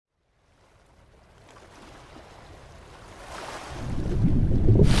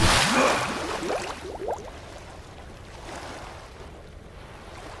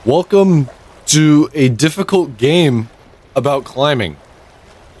Welcome to a difficult game about climbing.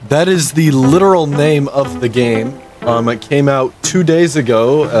 That is the literal name of the game. It came out 2 days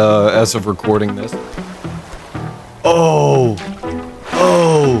ago, as of recording this. Oh,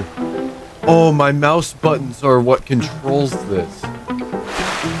 my mouse buttons are what controls this.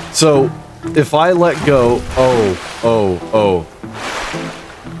 So, if I let go,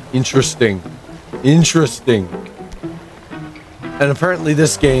 interesting. And apparently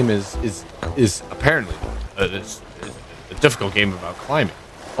this game is apparently it's a difficult game about climbing.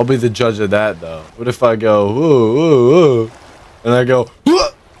 I'll be the judge of that though. What if I go, ooh, and I go,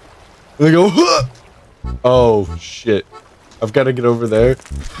 and I go, oh shit. I've got to get over there.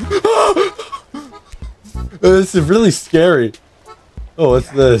 This is really scary. Oh,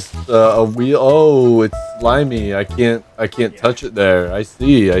 what's this? A wheel. Oh, it's slimy. I can't touch it there. I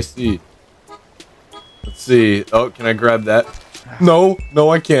see. Let's see. Oh, can I grab that? No,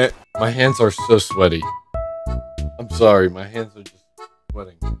 I can't. My hands are so sweaty. I'm sorry, my hands are just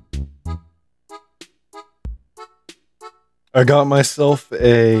sweating. I got myself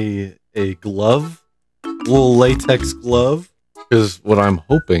a glove, a little latex glove, because what I'm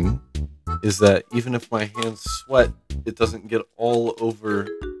hoping is that even if my hands sweat, it doesn't get all over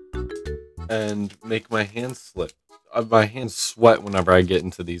and make my hands slip. My hands sweat whenever I get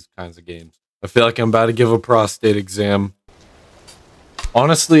into these kinds of games. I feel like I'm about to give a prostate exam.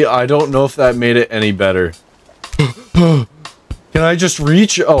 Honestly, I don't know if that made it any better. Can I just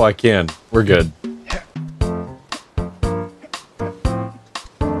reach? Oh, I can. We're good.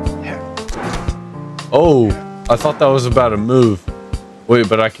 Oh, I thought that was about to move. Wait,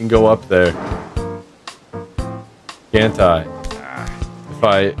 but I can go up there. Can't I?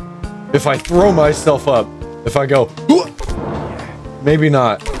 If I throw myself up, if I go, maybe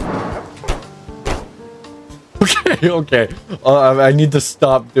not. Okay. I need to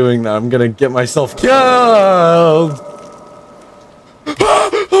stop doing that. I'm gonna get myself killed.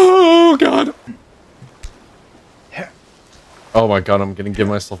 Oh god. Oh my god, I'm gonna give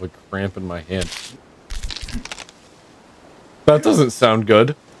myself a cramp in my hand. That doesn't sound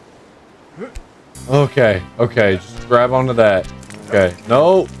good. Okay, just grab onto that. Okay,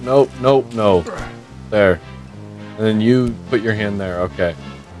 no. There. And then you put your hand there, okay.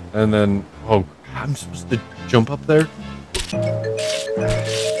 And then, oh, I'm supposed to jump up there?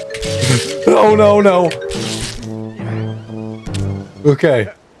 No. Okay.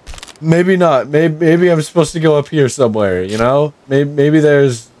 Maybe not. Maybe I'm supposed to go up here somewhere, you know? Maybe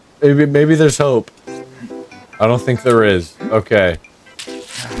there's hope. I don't think there is. Okay.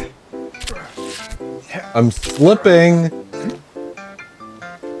 I'm slipping.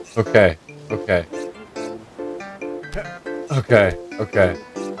 Okay.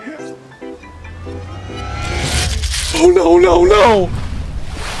 Oh no!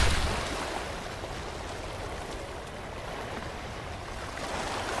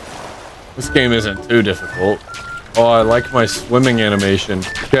 This game isn't too difficult. Oh, I like my swimming animation.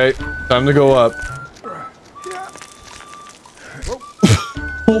 Okay, time to go up.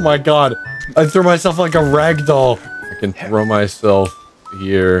 Oh my god. I threw myself like a rag doll. I can throw myself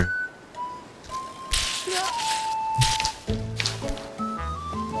here.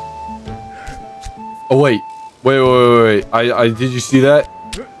 Oh wait. I did you see that?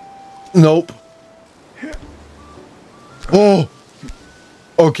 Nope. Oh.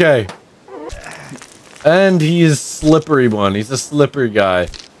 Okay. And he is slippery one. He's a slippery guy.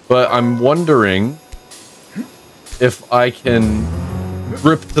 But I'm wondering if I can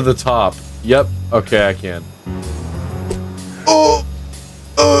grip to the top. Yep. Okay, I can. Oh.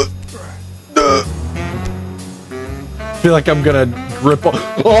 I feel like I'm gonna grip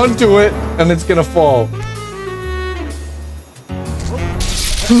onto it and it's gonna fall.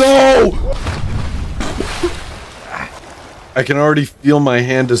 No! I can already feel my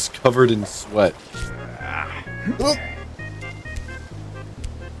hand is covered in sweat.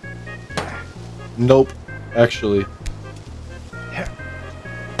 Nope, actually.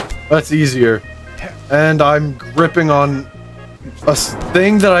 That's easier. And I'm gripping on a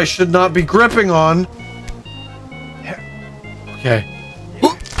thing that I should not be gripping on. Okay.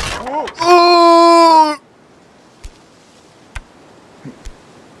 Oh!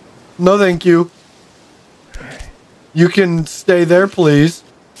 No, thank you. You can stay there, please.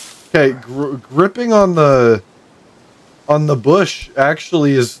 Okay, gripping on the bush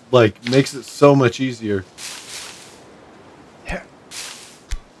actually is like makes it so much easier.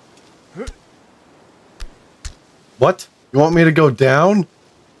 What? You want me to go down?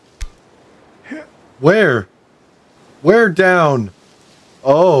 Where? Where down?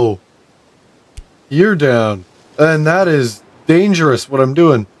 Oh. You're down. And that is dangerous what I'm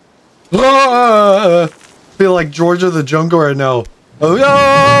doing. Ah! Feel like George of the Jungle right now. Oh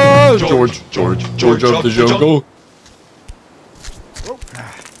yeah! George of the Jungle.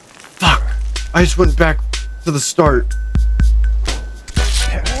 Fuck! I just went back to the start.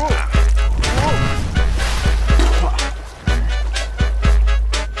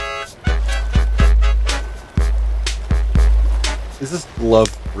 Is this glove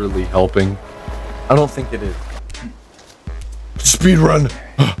really helping? I don't think it is. Speed run.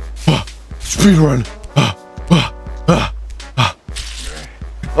 Speed run.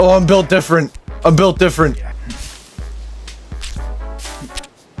 Oh, I'm built different. I'm built different.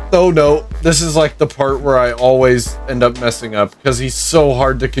 Oh no, this is like the part where I always end up messing up because he's so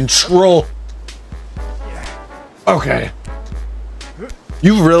hard to control. Okay.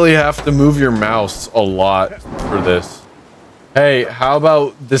 You really have to move your mouse a lot for this. Hey, how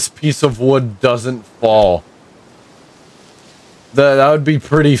about this piece of wood doesn't fall? That would be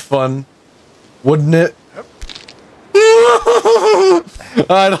pretty fun, wouldn't it?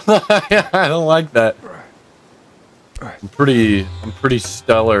 I don't like that. I'm pretty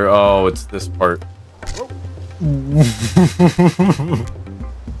stellar. Oh, it's this part.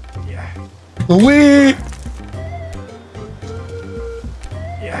 Wee!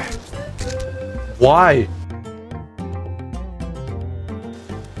 Why?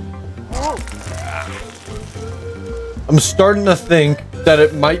 I'm starting to think that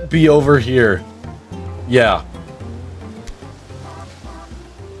it might be over here. Yeah.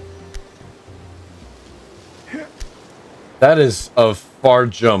 That is a far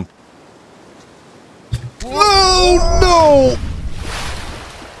jump. Oh, no!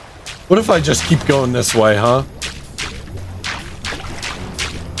 What if I just keep going this way, huh?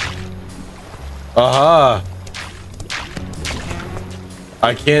 Aha!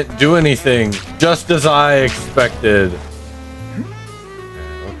 I can't do anything, just as I expected.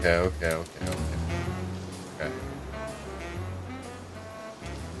 Okay.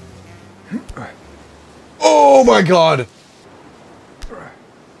 Oh my god!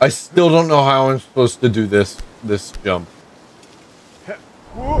 I still don't know how I'm supposed to do this jump.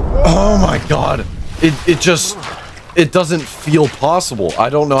 Oh my god! It doesn't feel possible. I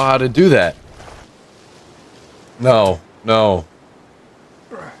don't know how to do that. No.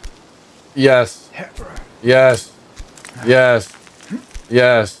 Yes.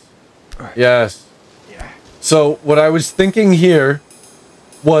 So what I was thinking here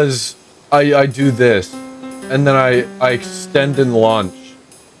was I do this and then I extend and launch.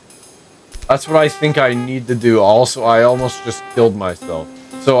 That's what I think I need to do. Also, I almost just killed myself.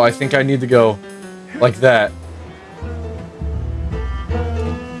 So I think I need to go like that.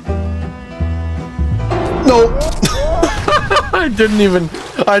 No. I didn't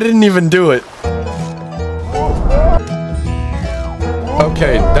even do it.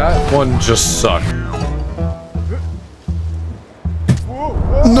 Okay, that one just sucked.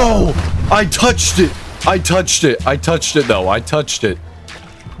 No! I touched it though. I touched it.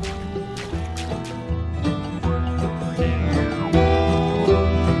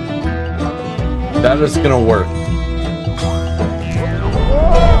 That is gonna work.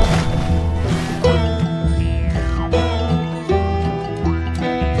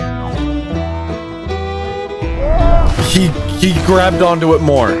 He grabbed onto it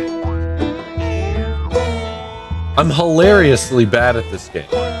more. I'm hilariously bad at this game.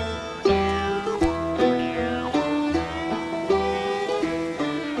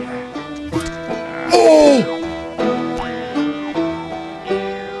 Oh!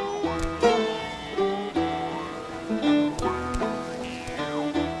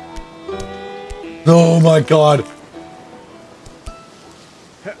 Oh my god.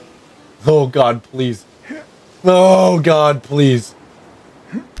 Oh god, please. Oh god, please.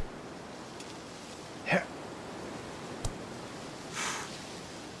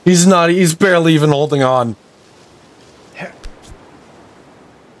 He's barely even holding on.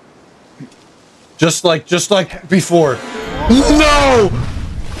 Just like before. No!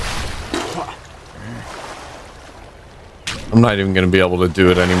 I'm not even gonna be able to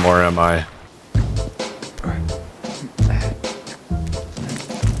do it anymore, am I?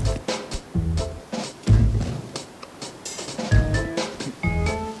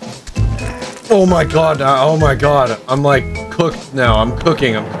 Oh my god, I'm like cooked now. I'm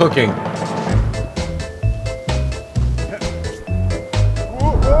cooking.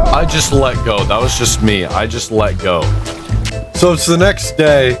 I just let go. That was just me. I just let go. So it's the next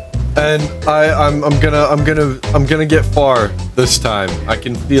day, and I'm gonna get far this time. I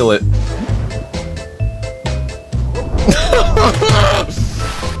can feel it.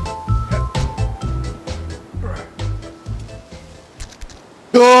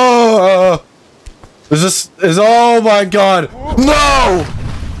 Oh, Oh my god! No!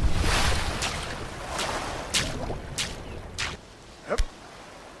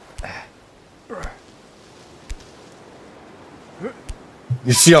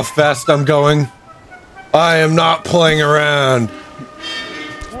 You see how fast I'm going? I am not playing around.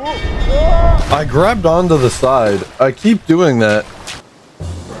 I grabbed onto the side. I keep doing that.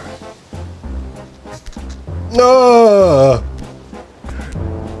 No!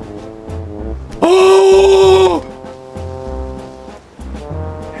 Oh!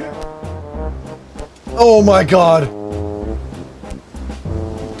 Oh my god!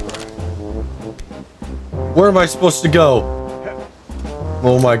 Where am I supposed to go?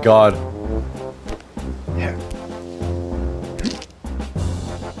 Oh my god.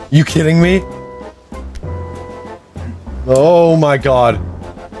 You kidding me? Oh my god.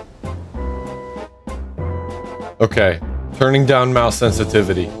 Okay. Turning down mouse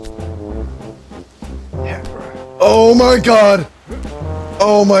sensitivity. Oh my god!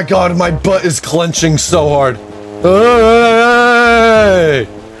 Oh my god, my butt is clenching so hard. Hey!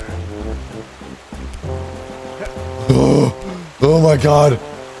 Oh my god.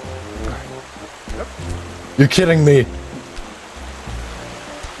 You're kidding me.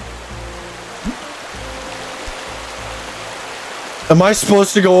 Am I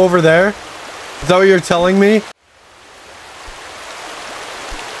supposed to go over there? Is that what you're telling me?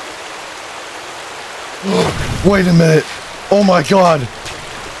 Wait a minute. Oh my god.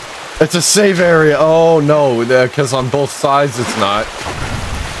 It's a save area. Oh no, because on both sides it's not.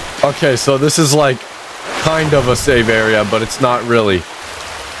 Okay, so this is like kind of a save area, but it's not really.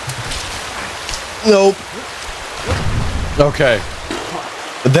 Nope. Okay.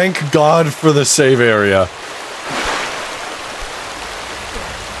 Thank God for the save area.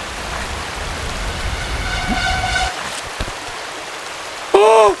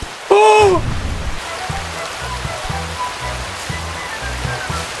 Oh! Oh!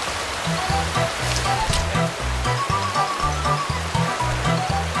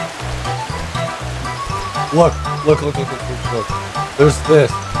 Look. There's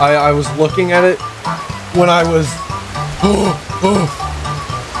this. I was looking at it when I was...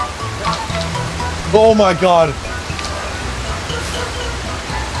 Oh my god.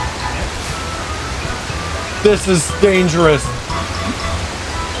 This is dangerous.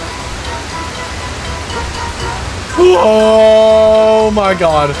 Oh my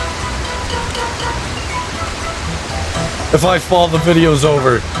god. If I fall, the video's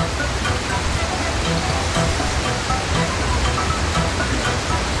over.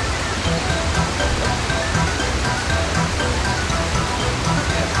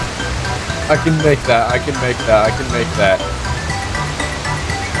 I can make that. I can make that. I can make that.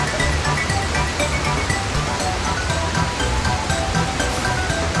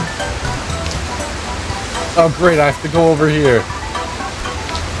 Oh great, I have to go over here.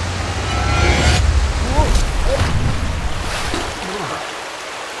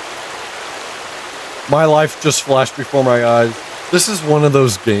 My life just flashed before my eyes. This is one of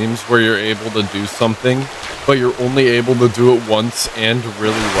those games where you're able to do something, but you're only able to do it once and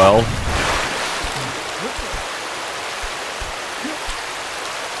really well.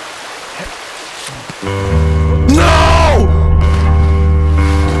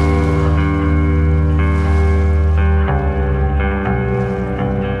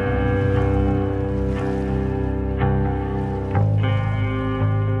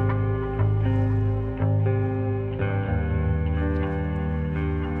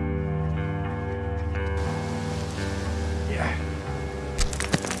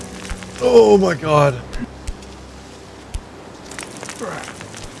 Oh my god.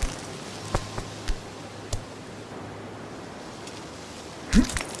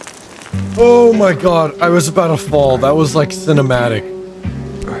 Oh my god, I was about to fall. That was like cinematic.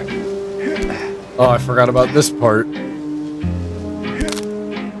 Oh, I forgot about this part.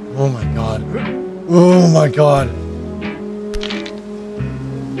 Oh my god. Oh my god.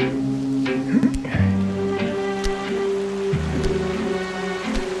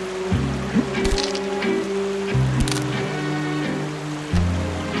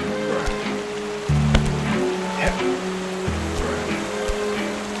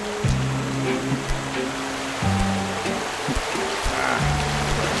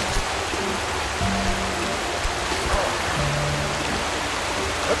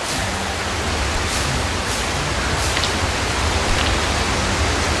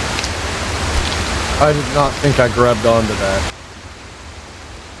 I did not think I grabbed onto that.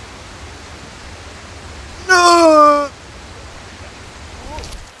 No!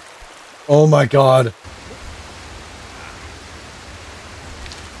 Oh my god.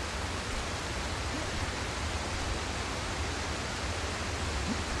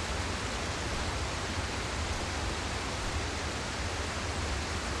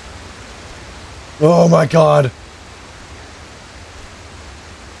 Oh my god.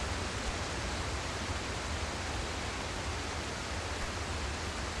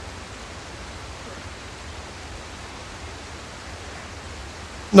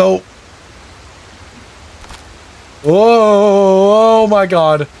 No. Oh my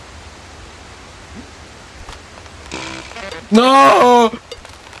god. No!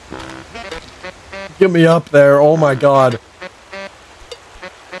 Get me up there. Oh my god.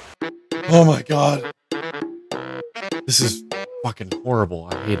 Oh my god. This is fucking horrible.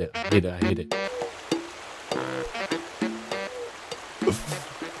 I hate it. I hate it. I hate it.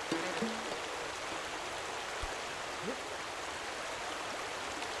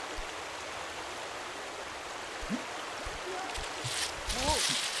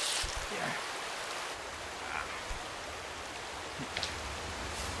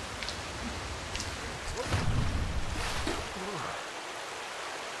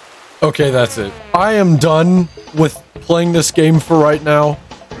 Okay, that's it. I am done with playing this game for right now.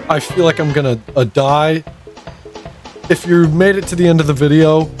 I feel like I'm gonna die. If you made it to the end of the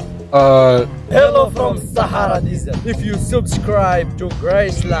video, hello from Sahara Desert. If you subscribe to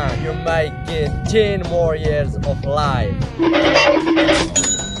Graysland, you might get 10 more years of life.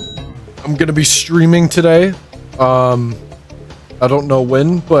 I'm gonna be streaming today. I don't know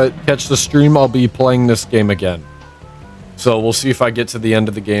when, but catch the stream. I'll be playing this game again. So we'll see if I get to the end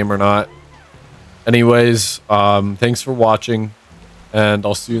of the game or not. Anyways, thanks for watching, and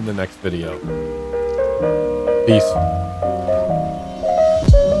I'll see you in the next video. Peace.